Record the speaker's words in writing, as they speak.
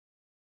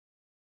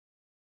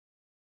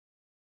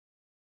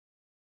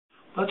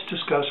Let's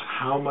discuss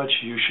how much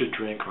you should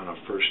drink on a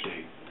first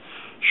date.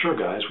 Sure,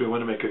 guys, we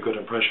want to make a good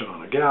impression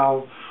on a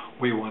gal,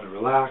 we want to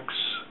relax,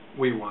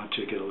 we want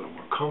to get a little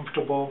more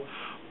comfortable,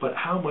 but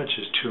how much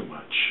is too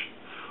much?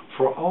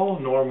 For all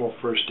normal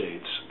first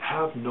dates,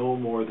 have no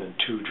more than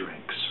 2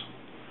 drinks.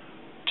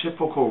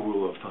 Typical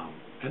rule of thumb,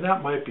 and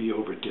that might be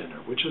over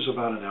dinner, which is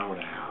about an hour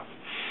and a half.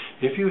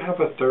 If you have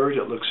a third,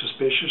 it looks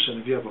suspicious,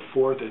 and if you have a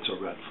fourth, it's a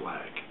red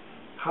flag.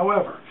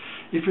 However,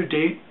 if your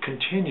date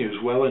continues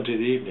well into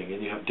the evening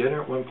and you have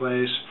dinner at one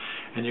place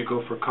and you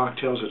go for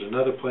cocktails at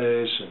another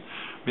place and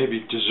maybe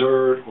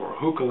dessert or a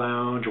hookah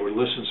lounge or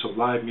listen to some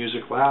live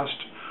music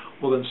last,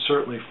 well then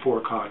certainly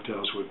 4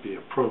 cocktails would be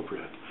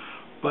appropriate.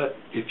 But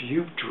if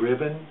you've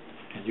driven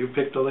and you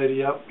picked the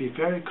lady up, be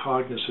very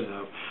cognizant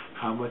of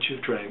how much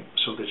you've drank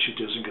so that she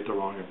doesn't get the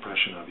wrong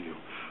impression of you.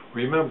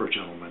 Remember,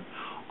 gentlemen,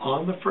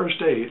 on the first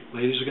date,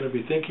 ladies are going to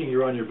be thinking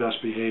you're on your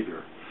best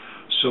behavior.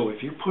 So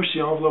if you push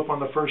the envelope on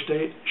the first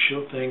date,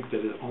 she'll think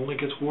that it only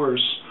gets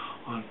worse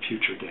on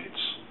future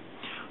dates.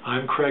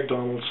 I'm Craig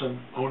Donaldson,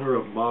 owner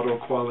of Model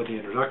Quality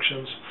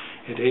Introductions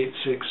at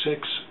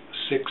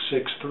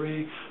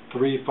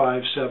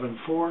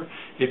 866-663-3574.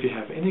 If you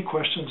have any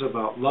questions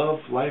about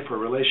love, life, or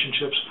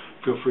relationships,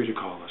 feel free to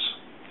call us.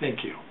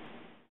 Thank you.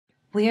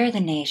 We are the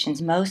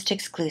nation's most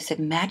exclusive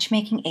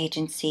matchmaking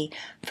agency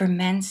for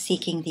men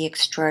seeking the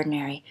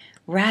extraordinary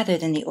rather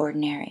than the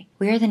ordinary.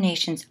 We are the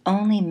nation's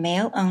only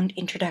male-owned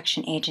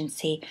introduction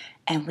agency,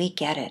 and we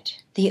get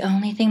it. The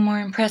only thing more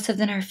impressive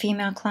than our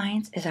female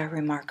clients is our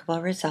remarkable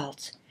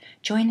results.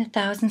 Join the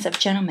thousands of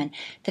gentlemen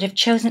that have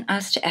chosen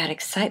us to add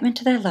excitement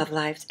to their love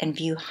lives and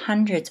view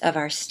hundreds of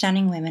our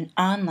stunning women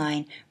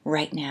online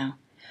right now.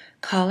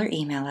 Call or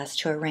email us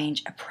to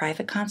arrange a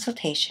private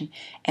consultation,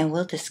 and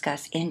we'll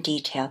discuss in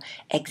detail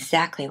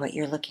exactly what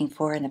you're looking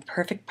for in the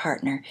perfect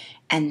partner,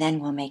 and then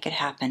we'll make it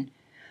happen.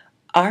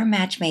 Our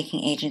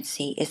matchmaking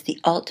agency is the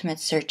ultimate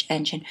search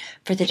engine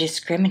for the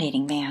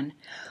discriminating man.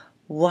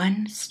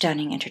 One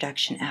stunning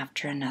introduction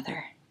after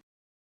another.